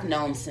that I've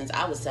known since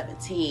I was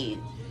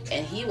 17,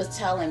 and he was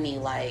telling me,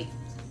 like,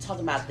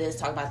 talking about this,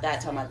 talking about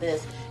that, talking about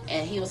this,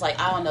 and he was like,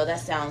 I don't know,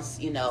 that sounds,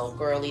 you know,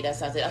 girly. That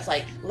sounds it. I was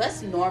like,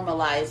 let's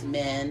normalize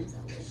men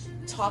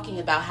talking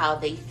about how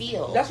they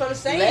feel. That's what I'm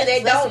saying.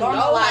 Let's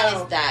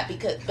normalize that,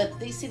 because, but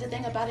you see, the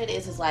thing about it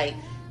is like,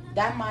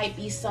 that might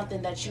be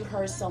something that you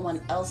heard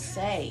someone else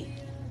say.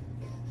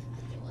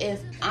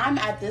 If I'm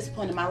at this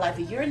point in my life,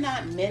 if you're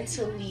not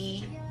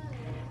mentally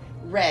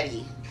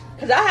ready,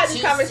 because I had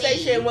this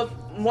conversation with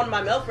one of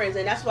my male friends,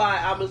 and that's why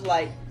I was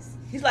like,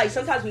 he's like,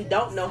 sometimes we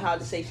don't know how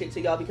to say shit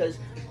to y'all because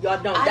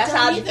y'all don't. That's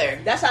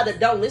how the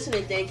don't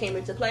listening thing came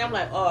into play. I'm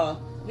like,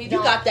 oh. You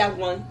got that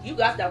one. You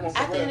got that one.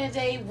 At the end of the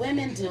day,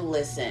 women do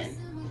listen.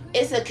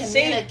 It's a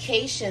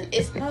communication.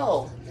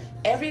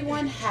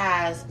 Everyone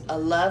has a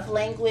love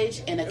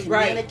language and a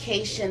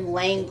communication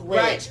language.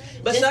 Right.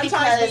 But just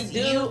sometimes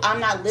we do. I'm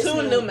not listening.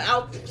 Tune them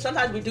out.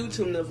 Sometimes we do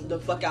tune the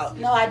fuck out.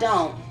 No, I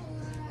don't.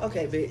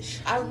 Okay,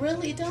 bitch. I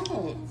really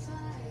don't.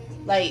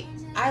 Like,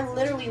 I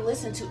literally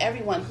listen to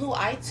everyone. Who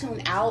I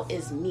tune out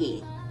is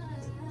me.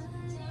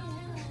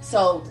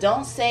 So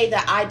don't say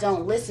that I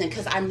don't listen,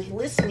 because I'm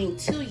listening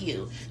to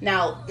you.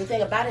 Now, the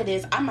thing about it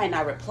is, I might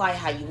not reply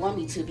how you want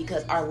me to,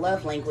 because our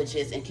love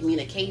languages and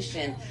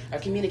communication, our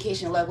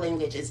communication love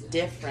language is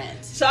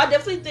different. So I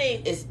definitely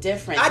think it's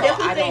different. I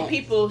definitely think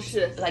people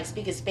should like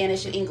speaking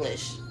Spanish and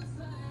English.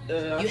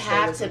 You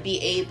have to be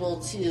able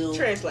to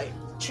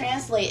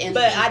translate and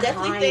be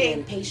kind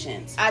and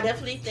patient. I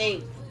definitely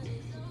think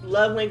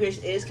love language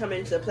is coming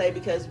into play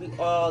because we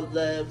all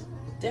love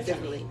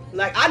differently.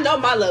 Like, I know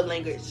my love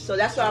language, so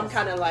that's why I'm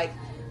kind of like,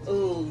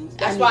 ooh.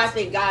 That's why I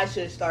think guys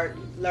should start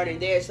learning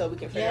theirs so we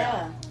can figure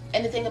out.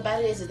 And the thing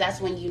about it is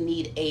that's when you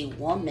need a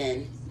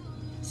woman.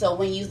 So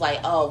when you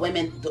like, oh,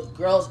 women,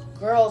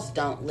 girls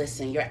don't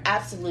listen. You're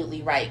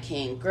absolutely right,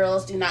 King.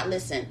 Girls do not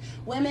listen.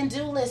 Women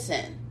do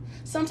listen.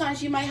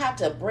 Sometimes you might have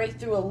to break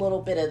through a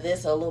little bit of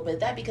this, a little bit of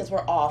that, because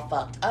we're all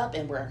fucked up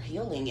and we're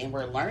healing and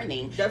we're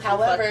learning.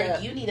 However,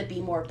 you need to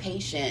be more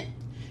patient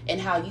in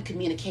how you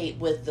communicate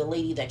with the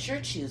lady that you're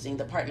choosing,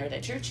 the partner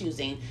that you're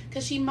choosing,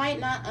 because she might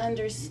not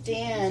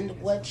understand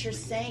what you're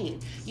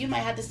saying. You might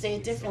have to say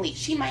it differently.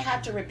 She might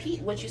have to repeat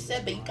what you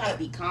said, but you gotta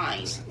be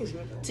kind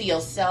to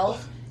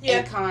yourself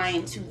and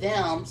kind to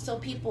them, so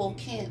we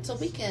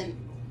can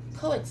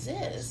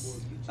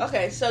coexist.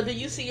 Okay, so do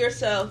you see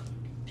yourself?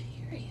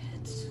 Period.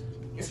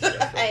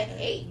 I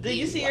hate. Do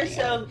you see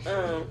yourself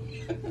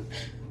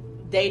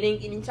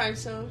dating anytime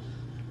soon?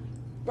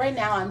 Right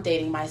now, I'm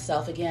dating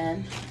myself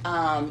again.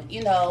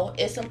 You know,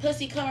 if some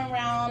pussy come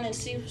around and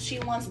she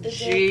wants the dick,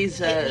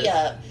 hit me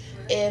up.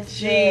 If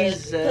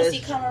the pussy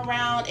come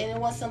around and it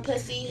wants some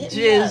pussy, hit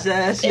me up.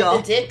 If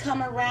the dick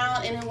come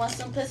around and it wants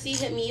some pussy,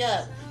 hit me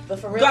up. But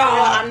for real,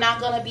 I'm not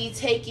going to be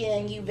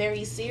taking you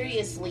very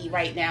seriously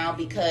right now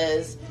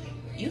because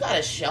you got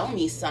to show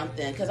me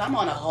something because I'm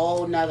on a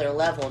whole nother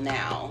level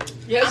now.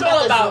 Yeah, it's I'm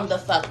all about zoom the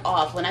fuck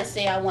off. When I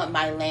say I want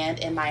my land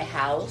and my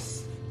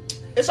house,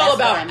 it's all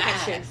about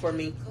action for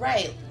me.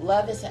 Right.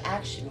 Love is an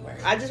action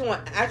word. I just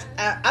want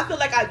I feel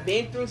like I've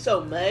been through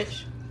so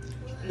much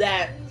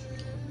that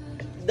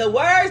the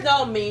words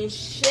don't mean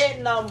shit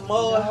no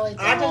more. No, it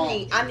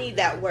don't. I need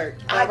that work.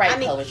 I write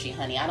poetry,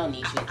 honey. I don't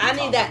need you. I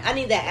need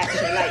that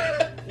action.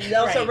 Like, you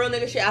know, some real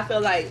nigga shit. I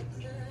feel like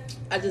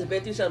I just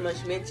been through so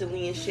much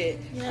mentally and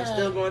shit. Yeah. I'm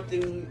still going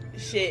through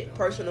shit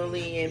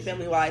personally and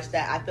family wise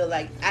that I feel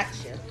like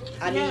action.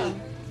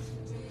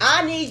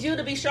 I need you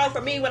to be strong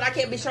for me when I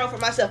can't be strong for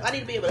myself. I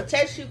need to be able to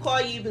text you,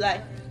 call you, be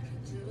like,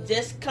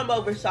 just come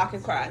over so I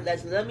can cry.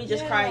 Let me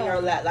just cry in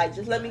your lap. Like,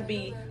 just let me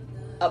be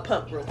a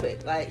pump real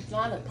quick. Like, it's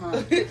not a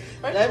pump.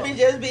 let me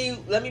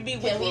be.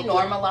 Can we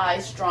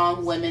normalize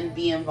strong women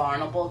being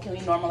vulnerable? Can we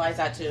normalize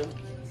that too?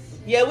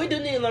 Yeah, we do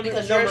need to normalize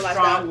because you're a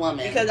strong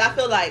woman. Because I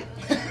feel like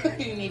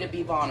you need to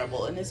be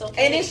vulnerable, and it's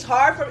okay. And it's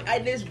hard for me.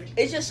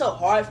 It's just so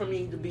hard for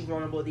me to be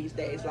vulnerable these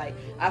days. Like,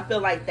 I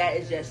feel like that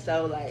is just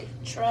so like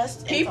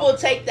trust. People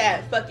take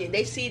that fucking.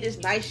 They see this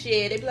nice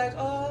shit. They be like,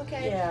 oh,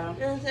 okay, yeah. You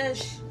know what I'm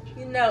saying?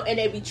 You know, and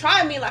they be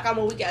trying me like I'm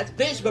a weak ass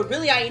bitch, but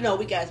really I ain't no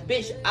weak ass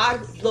bitch.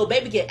 Little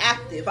baby get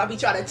active. I be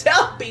trying to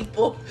tell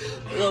people,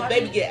 little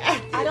baby get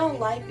active. I don't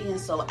like being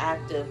so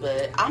active,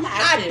 but I'm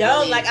active. I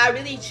don't really. Like. I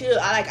really chill.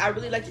 I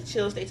really like to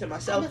chill, stay to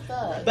myself.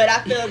 But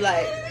I feel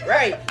like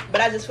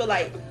But I just feel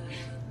like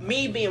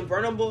me being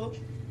vulnerable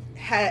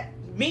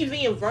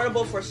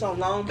for so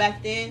long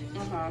back then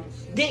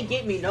didn't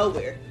get me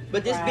nowhere.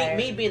 But this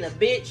me being a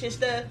bitch and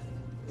stuff.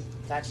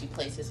 Got you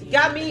places.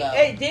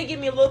 It did give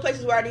me a little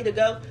places where I need to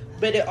go,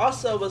 but it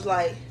also was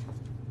like,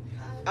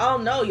 I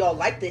don't know, y'all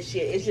like this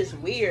shit. It's just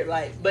weird,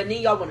 like. But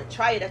then y'all want to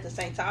try it at the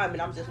same time,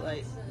 and I'm just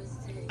like,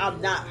 I'm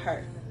not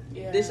her.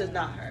 Yeah. This is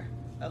not her.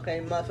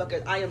 Okay,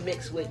 motherfuckers. I am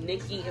mixed with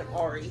Nicki and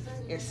Ari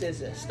and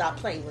SZA. Stop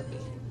playing with me.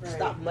 Right.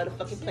 Stop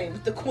motherfucking playing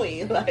with the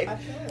queen. Like,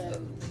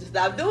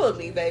 stop doing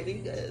me,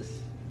 baby. Because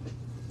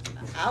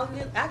I'll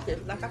get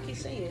active, like I keep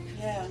saying.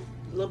 Yeah,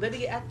 little baby,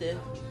 get active.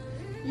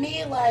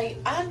 Me, like,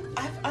 I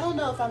don't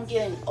know if I'm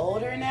getting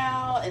older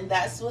now and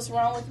that's what's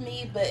wrong with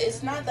me, but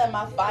it's not that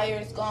my fire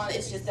is gone.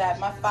 It's just that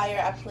my fire,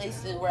 I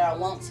place it where I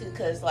want to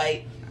because,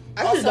 like,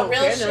 on some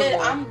real shit,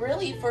 I'm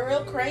really, for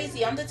real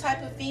crazy. I'm the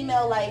type of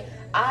female, like,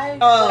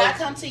 when I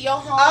come to your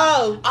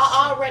home,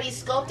 I already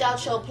scoped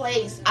out your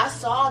place. I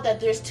saw that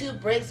there's 2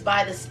 bricks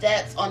by the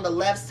steps on the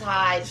left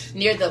side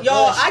near the bush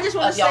I just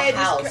want to say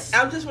house. This.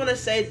 I just want to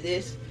say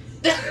this.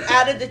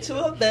 Out of the 2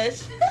 of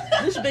us,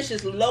 this bitch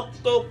is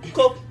loco,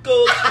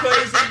 coco,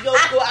 crazy,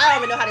 yoko. I don't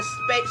even know how to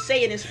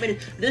say it in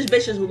Spanish. This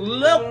bitch is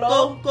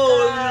loca,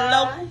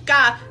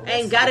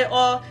 ain't got it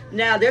all.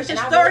 Now, there's a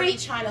story.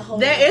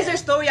 There is a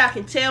story I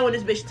can tell when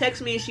this bitch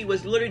texted me and she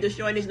was literally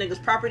destroying this nigga's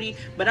property,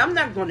 but I'm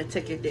not going to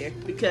take it there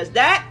because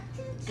that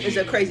is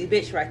a crazy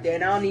bitch right there,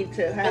 and I don't need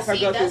to have her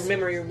go through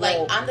memory roll.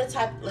 Like, I'm the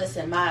type.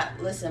 Listen, my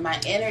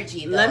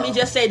energy. Though. Let me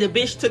just say, the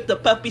bitch took the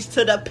puppies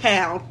to the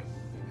pound.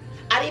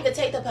 I didn't even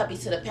take the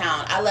puppies to the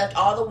pound. I left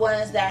all the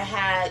ones that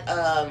had,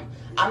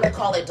 I'm going to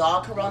call it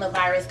dog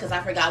coronavirus because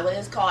I forgot what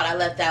it's called. I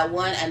left that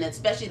one, and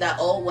especially that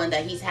old one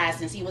that he's had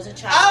since he was a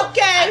child.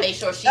 Okay. I made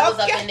sure she was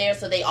up in there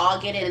so they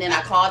all get in, and then I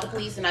called the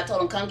police and I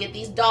told them, come get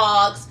these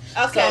dogs.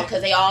 Okay.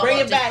 Because they all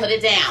just put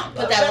it down.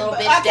 Put that little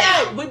bitch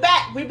down. We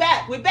back.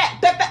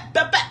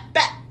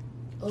 Back.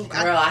 Oh,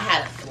 girl, I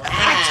had a flash.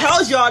 I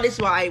told y'all this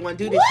is why I ain't want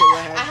to do this shit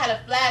with her. I had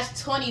a flash.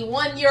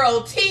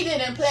 21-year-old T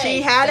didn't play.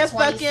 She had a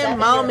fucking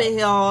moment,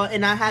 y'all,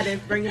 and I had to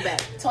bring it back.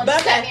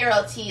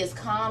 27-year-old T is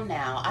calm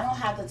now. I don't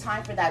have the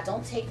time for that.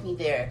 Don't take me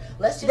there.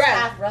 Let's just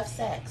have rough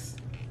sex.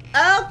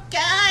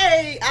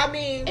 Okay. I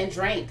mean. And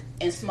drink.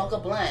 And smoke a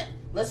blunt.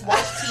 Let's watch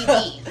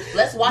TV.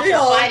 Let's watch them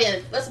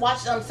fighting. Let's watch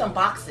some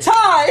boxing.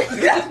 Time.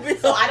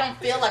 So I don't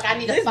feel like I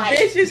need to fight.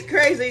 This bitch is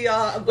crazy,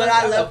 y'all. But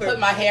I love her. Put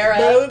my hair up.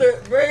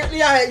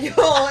 Yeah,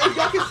 y'all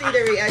can see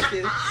the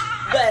reaction.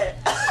 But,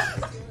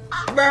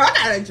 bro, I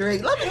gotta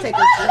drink. Let me take a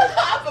drink.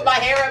 I put my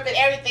hair up and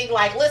everything.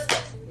 Like,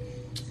 listen.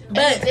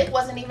 But the dick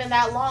wasn't even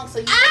that long, so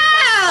you.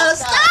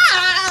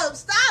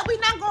 Stop! We're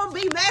not gonna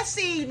be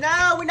messy.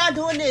 No, we're not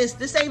doing this.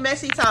 This ain't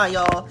messy time,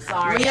 y'all.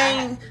 Sorry, we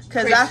ain't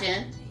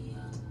Christian.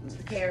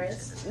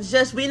 Paris. It's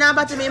just we not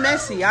about to be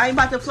messy. I ain't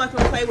about to fucking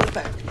play with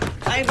her.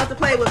 I ain't about to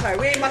play with her.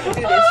 We ain't about to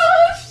do this.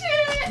 Oh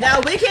shit! Now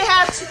we can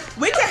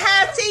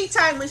have tea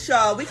time with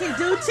y'all. We can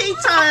do tea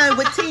time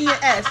with T and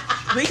S.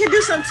 We can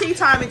do some tea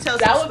time and tell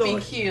some stories. That would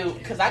be cute,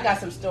 because I got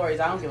some stories.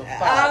 I don't give a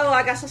fuck. Oh,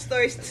 I got some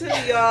stories too,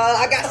 y'all.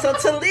 I got some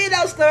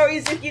Toledo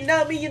stories. If you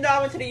know me, you know I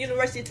went to the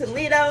University of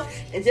Toledo.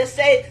 And just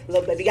say,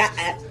 little baby got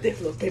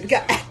active. Little baby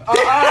got active.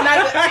 Oh, not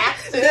even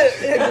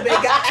active. Little baby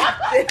got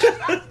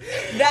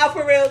active. Now,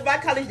 for real, my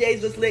college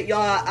days was lit,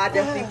 y'all. I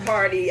definitely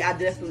party. I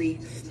definitely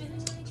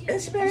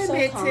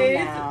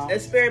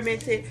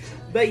experimented.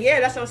 But yeah,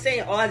 that's what I'm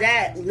saying. All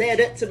that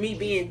led up to me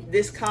being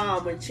this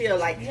calm and chill.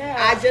 Like,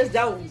 I just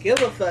don't give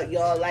a fuck,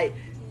 y'all. Like,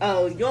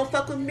 oh, you don't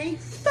fuck with me?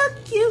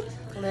 Fuck you.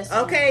 Listen.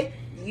 Okay?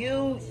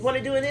 You want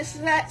to do this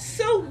and that?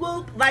 So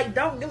whoop. Like,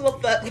 don't give a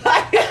fuck.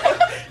 Like,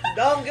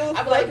 don't give a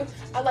fuck.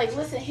 I'm like,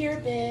 listen here,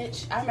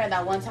 bitch. I remember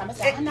that one time. I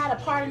said, I'm not a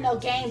part of no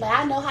game, but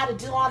I know how to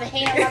do all the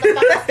hand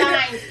motherfucking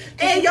signs.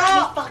 And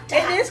y'all,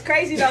 and it's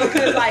crazy though,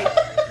 because like,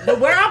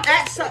 where I'm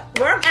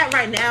at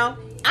right now,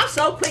 I'm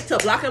so quick to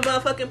block a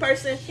motherfucking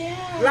person. Yeah.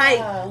 Like,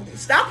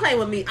 stop playing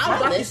with me. I'll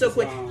block you so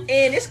quick. And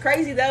it's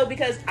crazy though,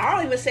 because I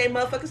don't even say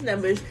motherfuckers'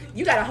 numbers.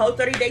 You got a whole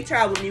 30-day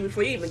trial with me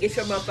before you even get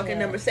your motherfucking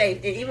number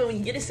saved. And even when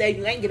you get it saved,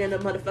 you ain't getting a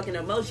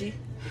motherfucking emoji.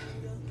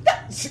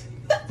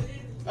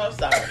 I'm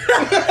sorry.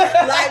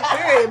 Like,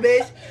 period,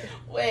 bitch.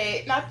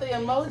 Wait, not the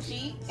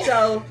emoji.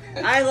 So,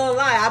 I ain't gonna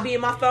lie. I'll be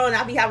in my phone.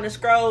 I'll be having to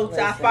scroll till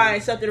I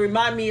find something to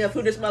remind me of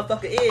who this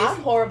motherfucker is. I'm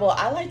horrible.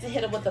 I like to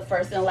hit it with the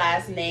first and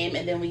last name,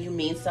 and then when you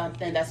mean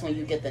something, that's when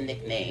you get the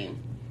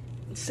nickname.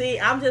 See,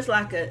 I'm just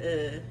like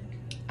I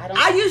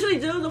usually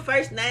do the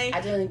first name. I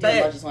usually do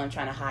emojis when I'm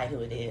trying to hide who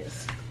it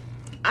is.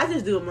 I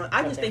just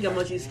think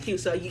emojis is cute,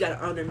 so you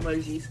gotta own the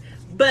emojis.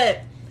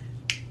 But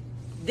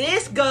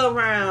this go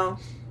around,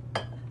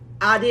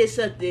 I did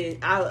something.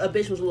 A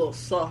bitch was a little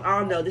soft. I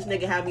don't know. This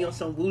nigga had me on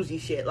some woozy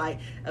shit. Like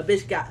a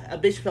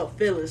bitch felt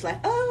feelings. Like,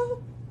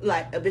 oh,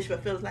 like a bitch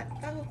felt feelings. Like,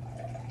 oh,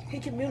 he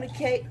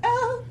communicate.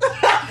 Oh,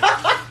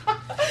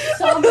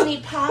 so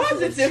many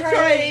positive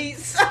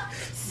traits.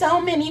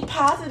 So many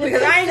positive.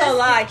 Because I ain't gonna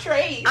lie.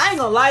 Traits. I ain't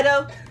gonna lie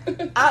though.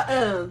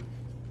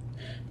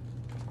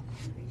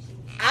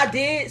 I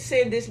did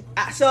send this.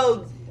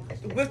 So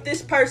with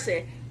this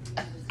person,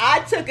 I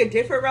took a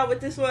different route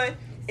with this one.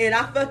 And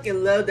I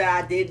fucking love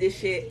that I did this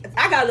shit.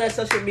 I gotta love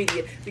social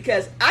media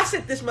because I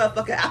sent this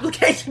motherfucking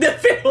application to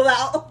fill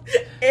out.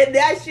 And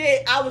that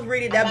shit, I was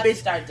reading that bitch.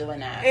 Start doing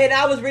that. And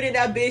I was reading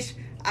that bitch.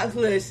 I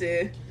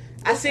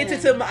sent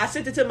it to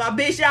my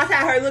bitch. I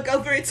had her look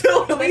over it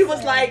too. And we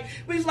was like,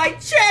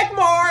 check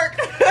mark.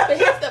 But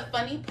here's the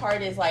funny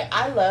part is like,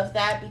 I love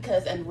that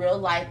because in real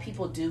life,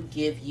 people do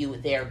give you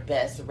their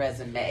best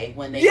resume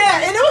when they.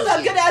 Yeah, and it was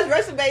a good ass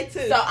resume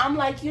too. So I'm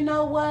like, you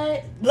know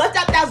what? Left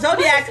out that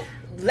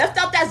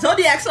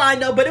zodiac sign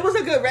though, but it was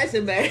a good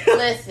resume.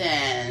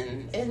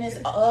 Listen, and it's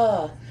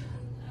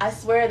I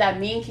swear that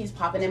meme keeps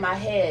popping in my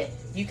head.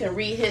 You can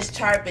read his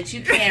chart, but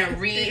you can't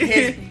read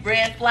his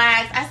red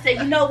flags. I said,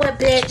 you know what,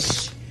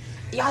 bitch?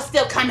 Y'all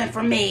still coming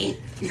for me.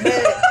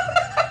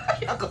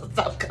 Y'all gonna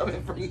stop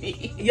coming for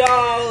me.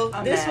 Y'all,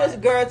 this was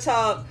Girl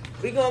Talk.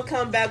 We gonna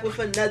come back with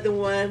another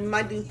one. We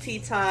might do tea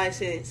time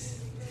since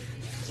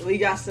we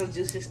got some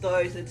juicy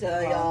stories to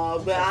tell y'all,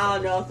 but I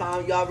don't know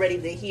if y'all ready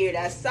to hear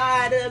that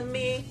side of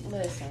me.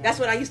 Listen. That's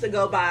when I used to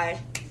go by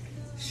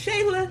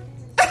Shayla.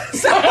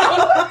 So,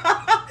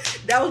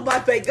 that was my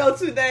fake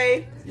go-to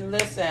name.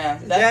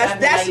 Listen, that's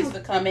when I used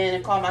to come in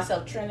and call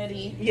myself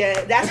Trinity.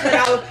 Yeah, that's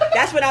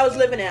when I was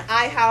living in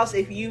iHouse.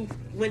 If you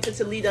went to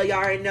Toledo, y'all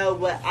already know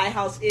what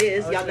iHouse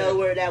is. Y'all know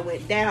where that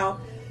went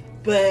down.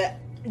 But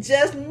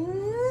just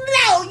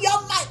know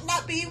y'all might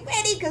not be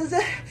ready because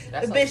the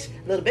bitch,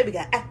 little baby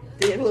got active.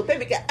 Little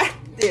baby got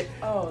active.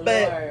 Oh,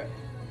 but, Lord.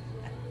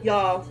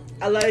 Y'all,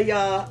 I love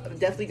y'all. I'm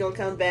definitely gonna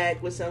come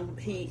back with some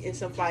heat and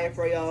some fire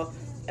for y'all.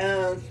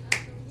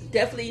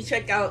 Definitely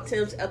check out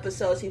Tim's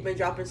episodes. He's been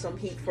dropping some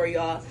heat for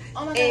y'all.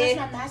 Oh my God, that's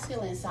my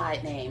masculine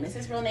side name. Is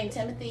his real name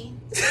Timothy?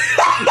 Yo,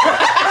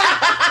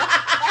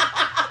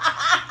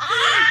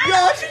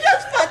 she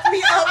just fucked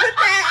me up with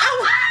that.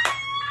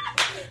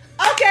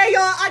 Okay,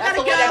 y'all, I gotta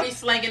go. That's the one that be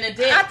slinging the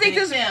dick. I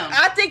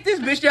think this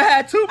bitch just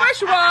had too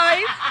much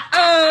wine.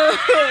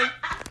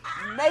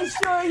 Make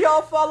sure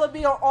y'all follow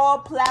me on all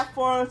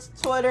platforms: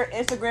 Twitter,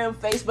 Instagram,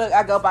 Facebook.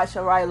 I go by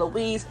Shariah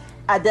Louise.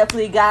 I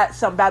definitely got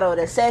some Battle of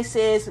the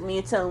Sexes. Me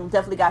and Tim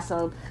definitely got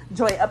some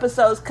joint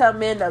episodes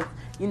coming of,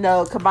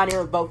 combining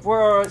of both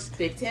worlds.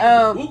 Big Tim.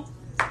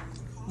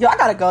 Yo, I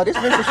gotta go. This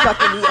bitch is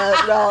fucking me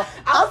up, y'all.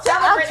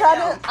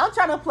 I'm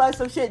trying to plug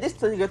some shit. This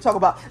thing you're talking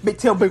about Big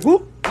Tim, Big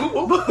Whoop. But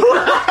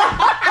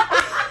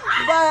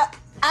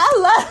I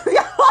love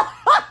y'all.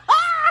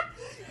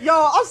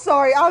 Y'all, I'm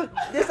sorry.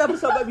 This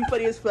episode might be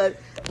funny as fuck.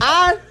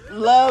 I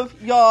love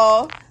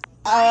y'all.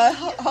 I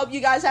hope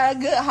you guys had a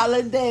good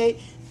holiday.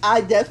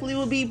 I definitely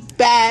will be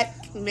back.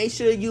 Make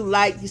sure you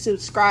like, you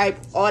subscribe,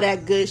 all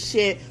that good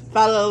shit.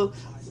 Follow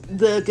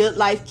the Good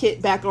Life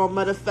Kit back on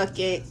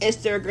motherfucking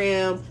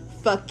Instagram,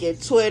 fucking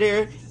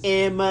Twitter,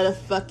 and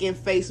motherfucking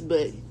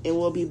Facebook. And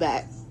we'll be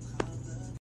back.